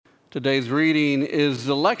Today's reading is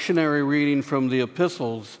the lectionary reading from the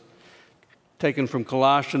epistles, taken from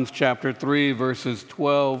Colossians chapter 3, verses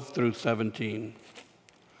 12 through 17.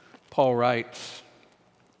 Paul writes,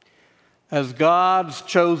 "As God's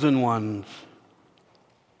chosen ones,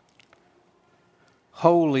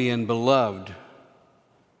 holy and beloved,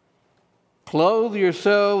 clothe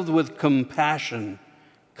yourselves with compassion,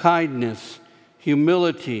 kindness,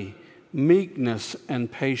 humility, meekness, and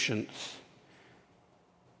patience.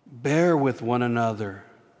 Bear with one another.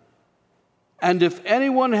 And if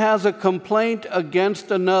anyone has a complaint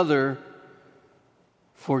against another,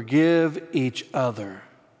 forgive each other.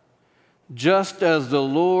 Just as the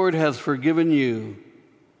Lord has forgiven you,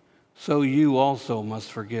 so you also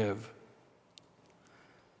must forgive.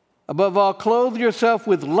 Above all, clothe yourself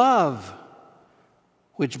with love,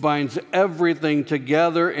 which binds everything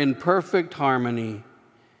together in perfect harmony.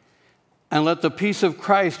 And let the peace of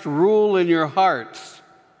Christ rule in your hearts,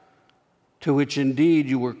 to which indeed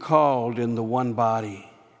you were called in the one body.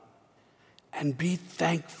 And be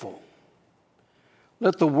thankful.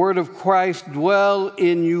 Let the word of Christ dwell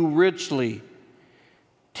in you richly.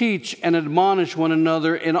 Teach and admonish one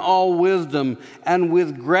another in all wisdom, and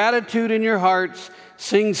with gratitude in your hearts,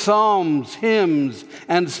 sing psalms, hymns,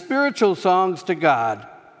 and spiritual songs to God.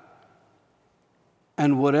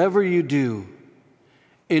 And whatever you do,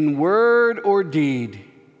 in word or deed,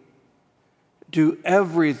 do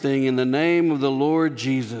everything in the name of the Lord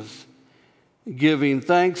Jesus, giving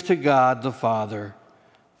thanks to God the Father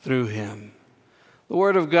through him." The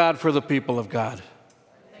word of God for the people of God.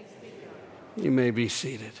 Thanks be to God. You may be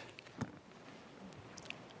seated.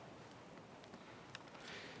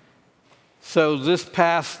 So this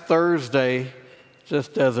past Thursday,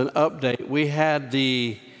 just as an update, we had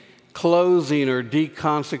the closing or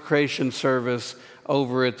deconsecration service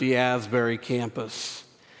over at the Asbury campus.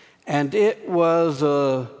 And it was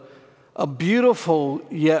a beautiful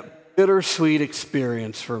yet bittersweet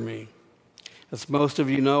experience for me. As most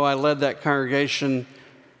of you know, I led that congregation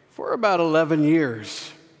for about 11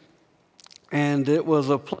 years. And it was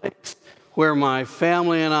a place where my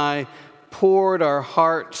family and I poured our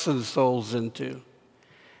hearts and souls into.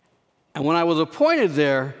 And when I was appointed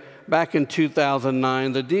there back in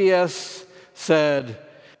 2009, the DS said,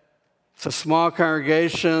 "It's a small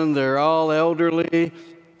congregation, they're all elderly.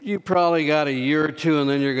 You probably got a year or two and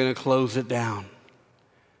then you're going to close it down."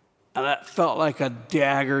 And that felt like a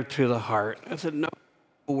dagger to the heart. I said, "No,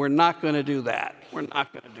 we're not going to do that. We're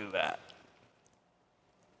not going to do that."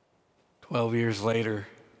 12 years later,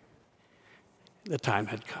 the time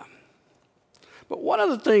had come. But one of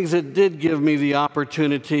the things that did give me the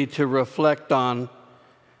opportunity to reflect on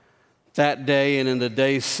that day and in the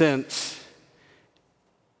days since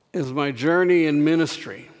is my journey in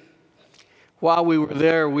ministry. While we were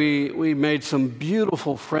there, we made some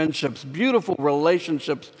beautiful friendships, beautiful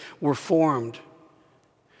relationships were formed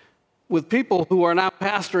with people who are now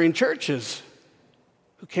pastoring churches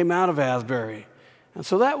who came out of Asbury. And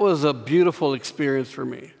so that was a beautiful experience for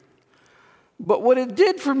me. But what it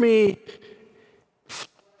did for me,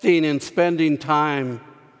 reflecting and spending time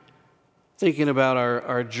thinking about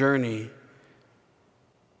our journey,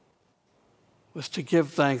 was to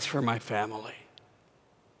give thanks for my family.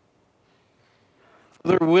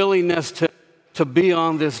 Their willingness to be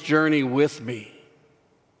on this journey with me.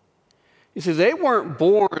 You see, they weren't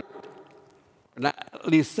born, at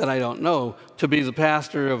least that I don't know, to be the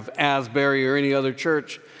pastor of Asbury or any other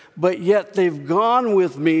church, but yet they've gone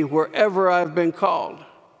with me wherever I've been called.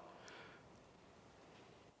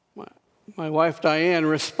 My wife Diane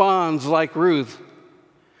responds like Ruth,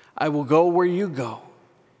 "I will go where you go."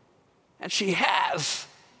 And she has.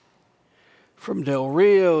 From Del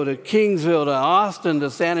Rio to Kingsville to Austin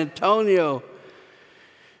to San Antonio,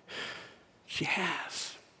 she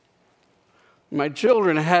has. My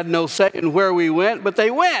children had no say in where we went, but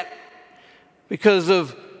they went because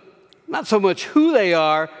of not so much who they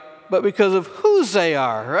are, but because of whose they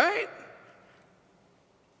are, right?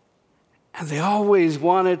 And they always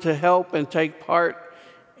wanted to help and take part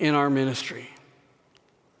in our ministry.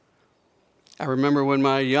 I remember when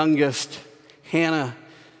my youngest, Hannah,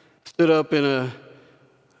 stood up in a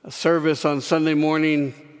service on Sunday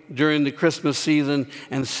morning during the Christmas season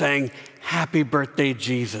and sang, "Happy Birthday,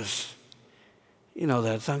 Jesus." You know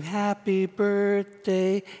that song, "Happy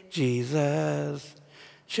Birthday, Jesus."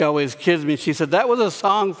 She always kids me. She said, "That was a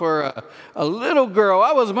song for a little girl.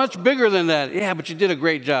 I was much bigger than that." "Yeah, but you did a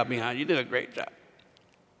great job, Mihan. You did a great job."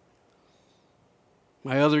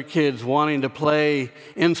 My other kids wanting to play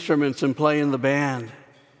instruments and play in the band.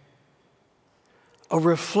 A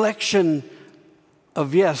reflection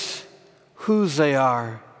of, yes, whose they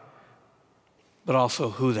are, but also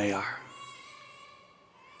who they are.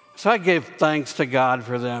 So I gave thanks to God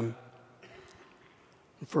for them,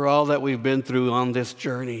 for all that we've been through on this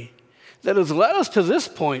journey that has led us to this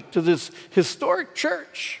point, to this historic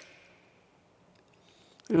church.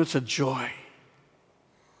 And it's a joy.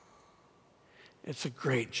 It's a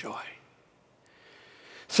great joy.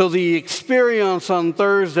 So the experience on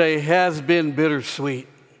Thursday has been bittersweet.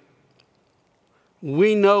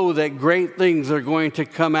 We know that great things are going to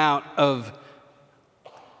come out of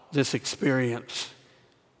this experience.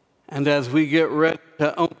 And as we get ready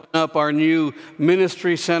to open up our new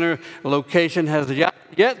ministry center, location has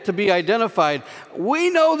yet to be identified, we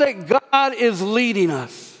know that God is leading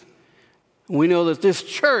us. We know that this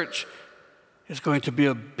church is going to be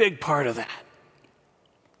a big part of that.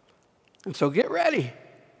 And so get ready.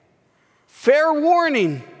 Fair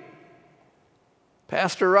warning.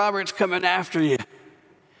 Pastor Robert's coming after you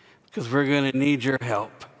because we're going to need your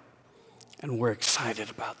help. And we're excited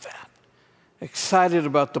about that. Excited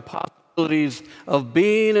about the possibilities of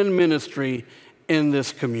being in ministry in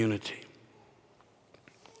this community.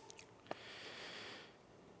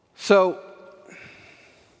 So,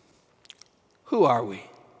 who are we?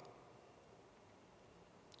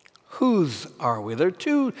 Whose are we? They're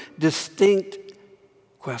two distinct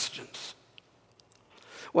questions.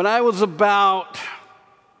 When I was about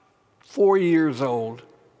 4 years old,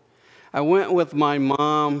 I went with my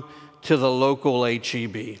mom to the local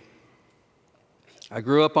HEB. I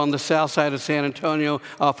grew up on the south side of San Antonio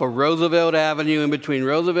off of Roosevelt Avenue in between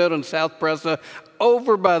Roosevelt and South Presa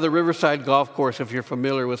over by the Riverside Golf Course, if you're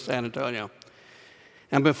familiar with San Antonio.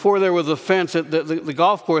 And before there was a fence, the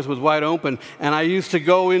golf course was wide open, and I used to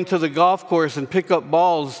go into the golf course and pick up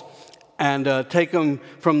balls and take them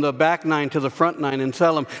from the back nine to the front nine and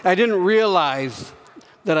sell them. I didn't realize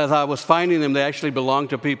that as I was finding them, they actually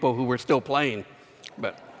belonged to people who were still playing.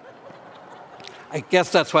 But I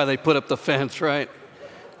guess that's why they put up the fence, right?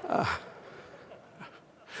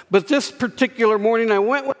 But this particular morning, I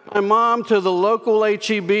went with my mom to the local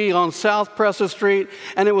HEB on South Presa Street,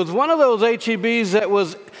 and it was one of those HEBs that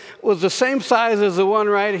was the same size as the one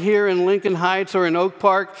right here in Lincoln Heights or in Oak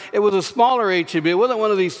Park. It was a smaller HEB. It wasn't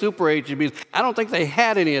one of these super HEBs. I don't think they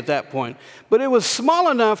had any at that point. But it was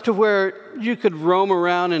small enough to where you could roam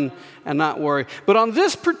around and not worry. But on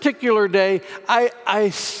this particular day, I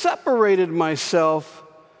separated myself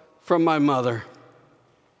from my mother.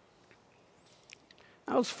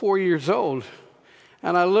 I was 4 years old,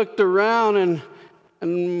 and I looked around,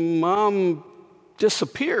 and Mom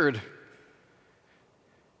disappeared.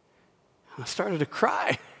 I started to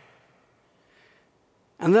cry.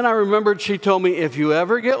 And then I remembered she told me, if you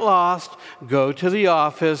ever get lost, go to the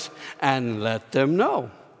office and let them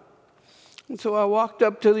know. And so I walked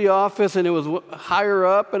up to the office, and it was higher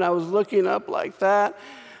up, and I was looking up like that.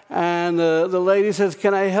 And the lady says,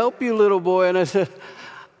 "Can I help you, little boy?" And I said,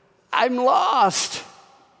 "I'm lost."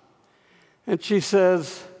 And she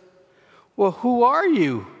says, "Well, who are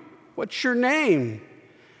you? What's your name?"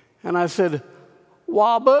 And I said,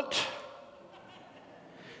 "Wobbit."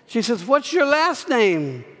 She says, "What's your last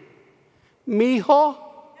name? Mijo?"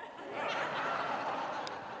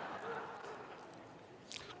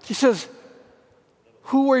 She says,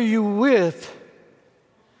 "Who are you with?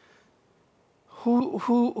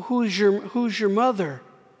 Who's your mother?"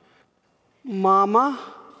 "Mama."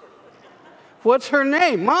 "What's her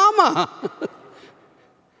name?" "Mama."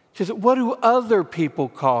 She said, "What do other people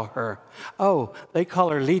call her?" "Oh, they call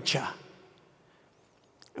her Licha."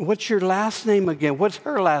 "And what's your last name again?" "What's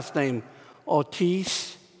her last name?"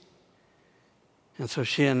 "Ortiz." And so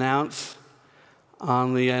she announced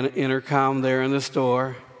on the intercom there in the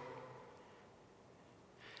store,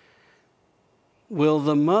 "Will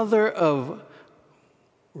the mother of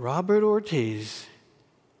Robert Ortiz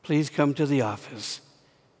please come to the office?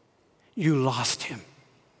 You lost him."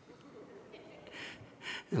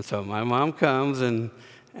 And so my mom comes and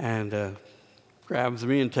grabs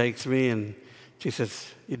me and takes me, and she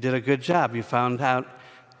says, "You did a good job. You found out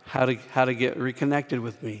how to get reconnected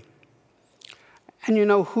with me. And you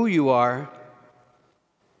know who you are,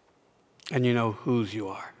 and you know whose you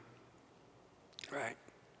are." Right?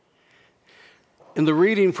 In the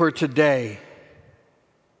reading for today,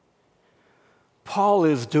 Paul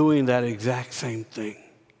is doing that exact same thing.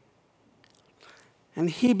 And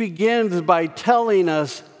he begins by telling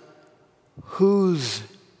us whose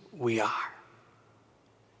we are.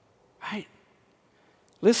 Right?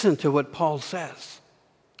 Listen to what Paul says.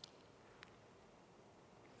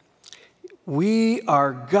 We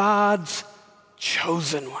are God's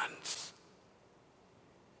chosen ones.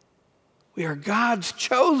 We are God's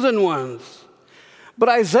chosen ones. But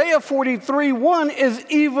Isaiah 43:1 is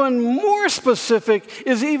even more specific,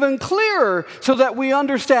 is even clearer, so that we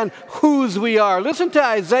understand whose we are. Listen to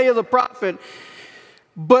Isaiah the prophet.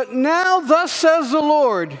 But now thus says the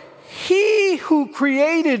Lord, He who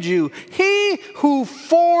created you, He who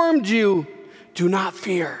formed you, do not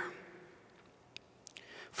fear.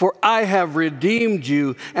 For I have redeemed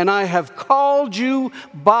you, and I have called you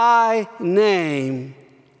by name.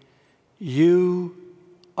 You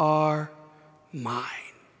are mine.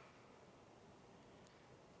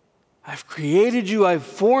 I've created you, I've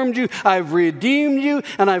formed you, I've redeemed you,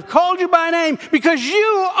 and I've called you by name because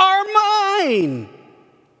you are mine.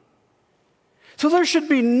 So there should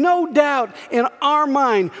be no doubt in our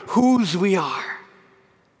mind whose we are,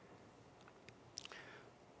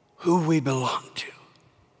 who we belong to.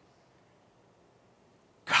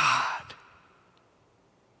 God,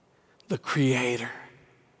 the Creator.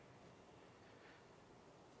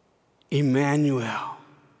 Emmanuel,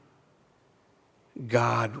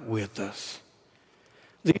 God with us.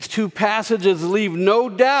 These two passages leave no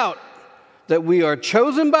doubt that we are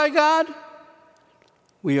chosen by God,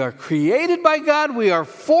 we are created by God, we are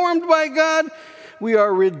formed by God, we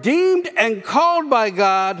are redeemed and called by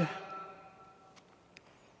God.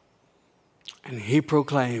 And He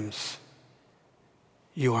proclaims,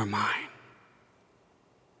 you are mine.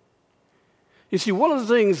 You see, one of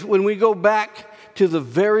the things when we go back to the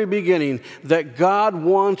very beginning that God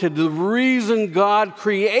wanted, the reason God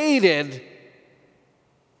created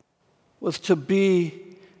was to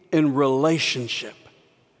be in relationship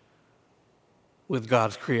with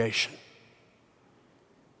God's creation.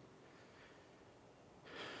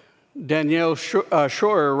 Danielle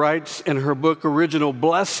Schroer writes in her book, Original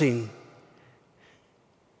Blessing,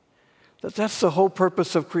 that that's the whole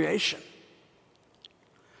purpose of creation.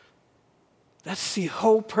 That's the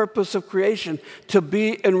whole purpose of creation, to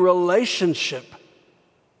be in relationship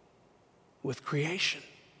with creation,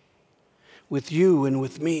 with you and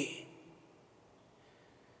with me.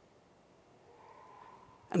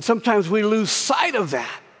 And sometimes we lose sight of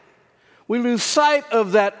that. We lose sight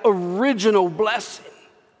of that original blessing,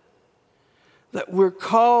 that we're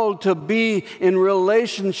called to be in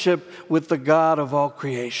relationship with the God of all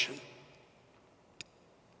creation.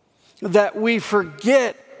 That we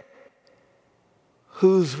forget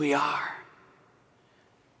whose we are.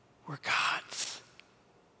 We're God's.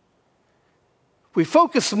 We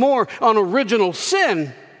focus more on original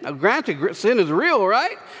sin. Now, granted, sin is real,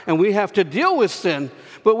 right? And we have to deal with sin.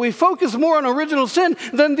 But we focus more on original sin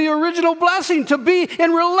than the original blessing, to be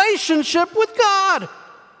in relationship with God.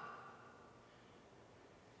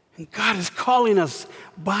 And God is calling us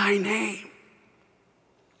by name.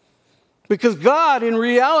 Because God, in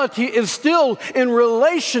reality, is still in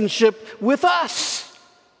relationship with us.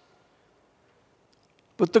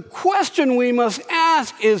 But the question we must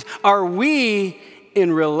ask is, are we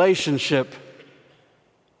in relationship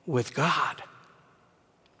with God?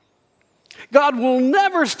 God will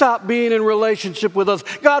never stop being in relationship with us.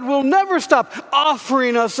 God will never stop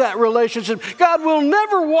offering us that relationship. God will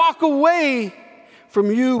never walk away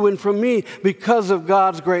from you and from me because of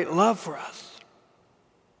God's great love for us.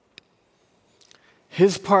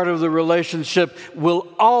 His part of the relationship will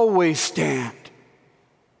always stand,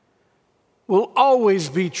 will always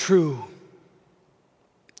be true.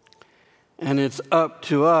 And it's up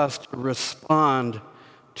to us to respond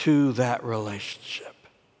to that relationship.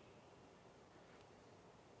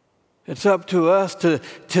 It's up to us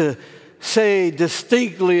to say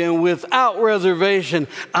distinctly and without reservation,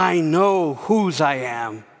 I know whose I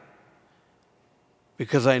am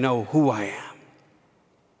because I know who I am.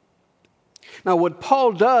 Now, what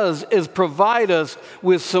Paul does is provide us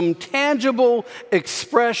with some tangible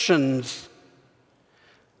expressions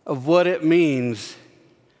of what it means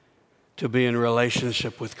to be in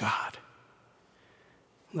relationship with God.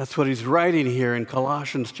 That's what he's writing here in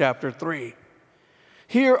Colossians chapter 3.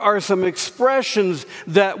 Here are some expressions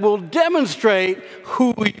that will demonstrate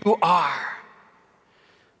who you are.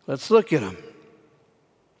 Let's look at them.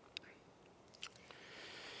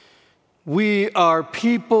 We are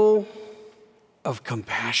people of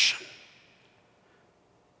compassion.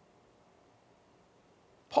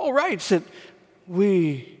 Paul writes that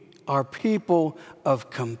we are people of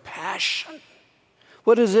compassion.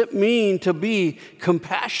 What does it mean to be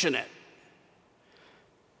compassionate?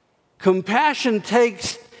 Compassion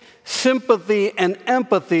takes sympathy and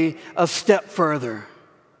empathy a step further.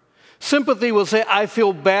 Sympathy will say, I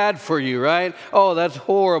feel bad for you, right? Oh, that's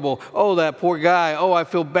horrible. Oh, that poor guy. Oh, I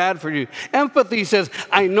feel bad for you. Empathy says,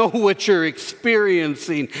 I know what you're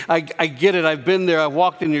experiencing. I get it. I've been there. I've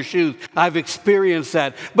walked in your shoes. I've experienced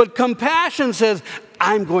that. But compassion says,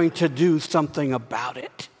 I'm going to do something about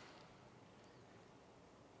it.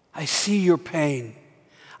 I see your pain.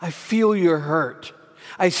 I feel your hurt.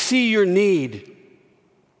 I see your need.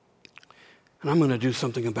 And I'm going to do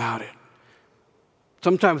something about it.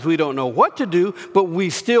 Sometimes we don't know what to do, but we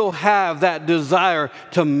still have that desire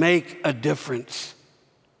to make a difference.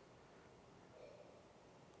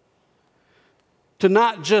 To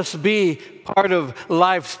not just be part of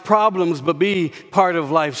life's problems, but be part of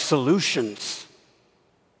life's solutions.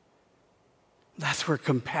 That's where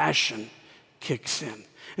compassion kicks in.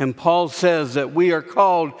 And Paul says that we are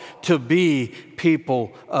called to be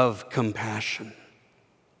people of compassion.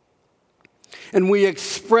 And we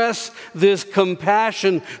express this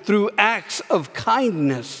compassion through acts of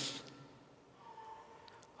kindness.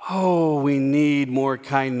 Oh, we need more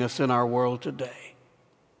kindness in our world today.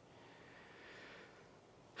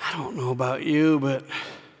 I don't know about you, but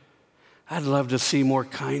I'd love to see more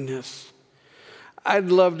kindness. I'd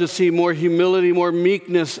love to see more humility, more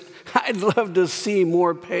meekness. I'd love to see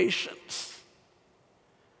more patience.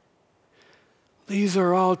 These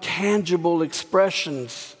are all tangible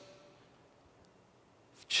expressions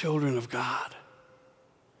of children of God.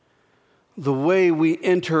 The way we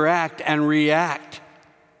interact and react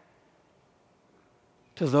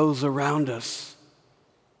to those around us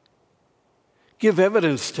give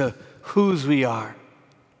evidence to whose we are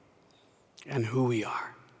and who we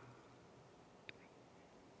are.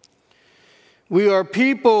 We are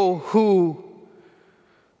people who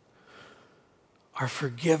are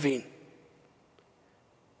forgiving,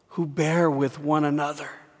 who bear with one another,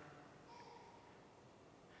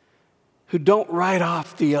 who don't write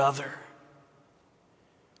off the other,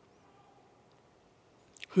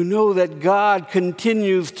 who know that God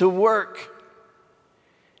continues to work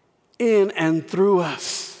in and through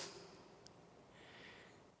us,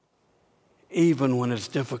 even when it's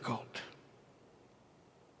difficult.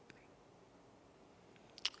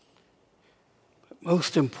 But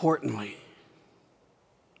most importantly,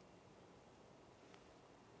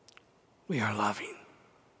 we are loving.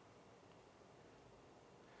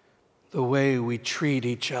 The way we treat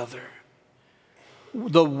each other,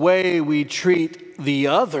 the way we treat the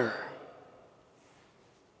other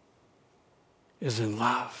is in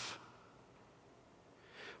love.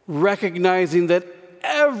 Recognizing that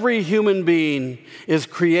every human being is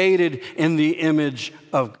created in the image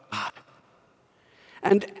of God.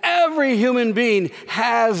 And every human being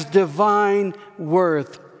has divine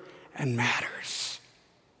worth and matters.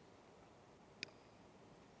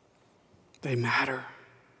 They matter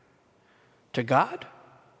to God,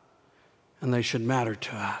 and they should matter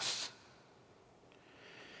to us.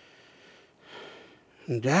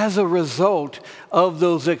 And as a result of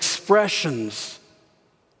those expressions,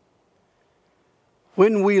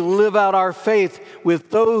 when we live out our faith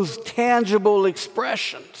with those tangible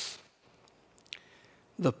expressions,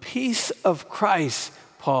 the peace of Christ,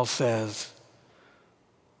 Paul says,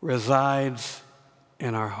 resides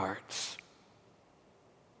in our hearts.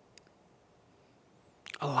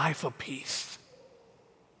 A life of peace.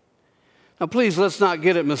 Now, please, let's not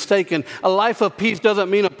get it mistaken. A life of peace doesn't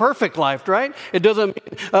mean a perfect life, right? It doesn't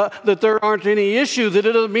mean that there aren't any issues. It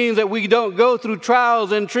doesn't mean that we don't go through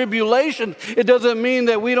trials and tribulations. It doesn't mean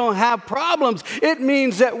that we don't have problems. It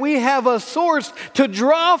means that we have a source to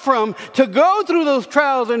draw from, to go through those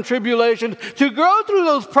trials and tribulations, to go through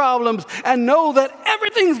those problems, and know that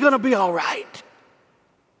everything's going to be all right.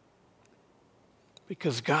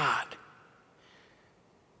 Because God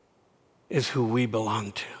is who we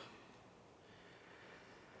belong to.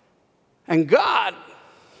 And God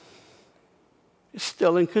is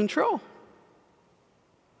still in control.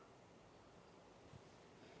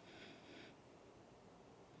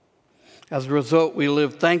 As a result, we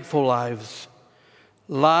live thankful lives,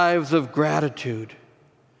 lives of gratitude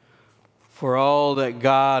for all that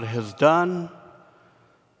God has done,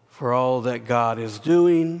 for all that God is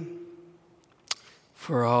doing,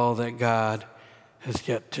 for all that God has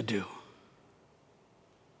yet to do.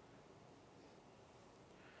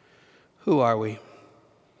 Who are we?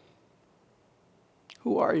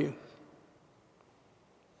 Who are you?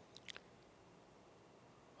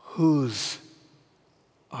 Whose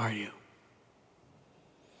are you?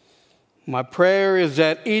 My prayer is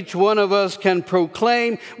that each one of us can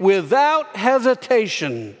proclaim without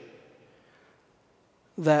hesitation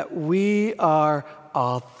that we are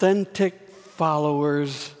authentic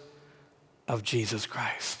followers of Jesus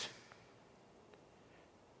Christ.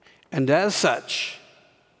 And as such,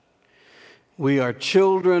 we are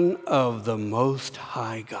children of the Most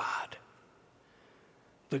High God,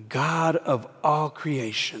 the God of all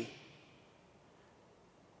creation,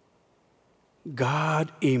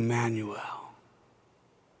 God Emmanuel,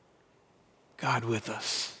 God with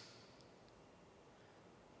us.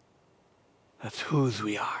 That's whose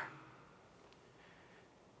we are.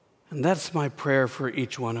 And that's my prayer for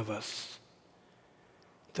each one of us,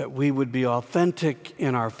 that we would be authentic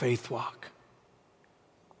in our faith walk,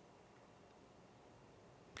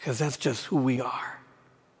 because that's just who we are.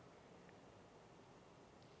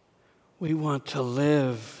 We want to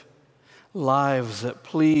live lives that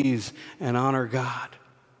please and honor God,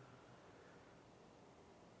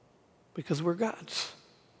 because we're God's.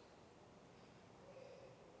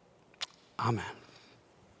 Amen.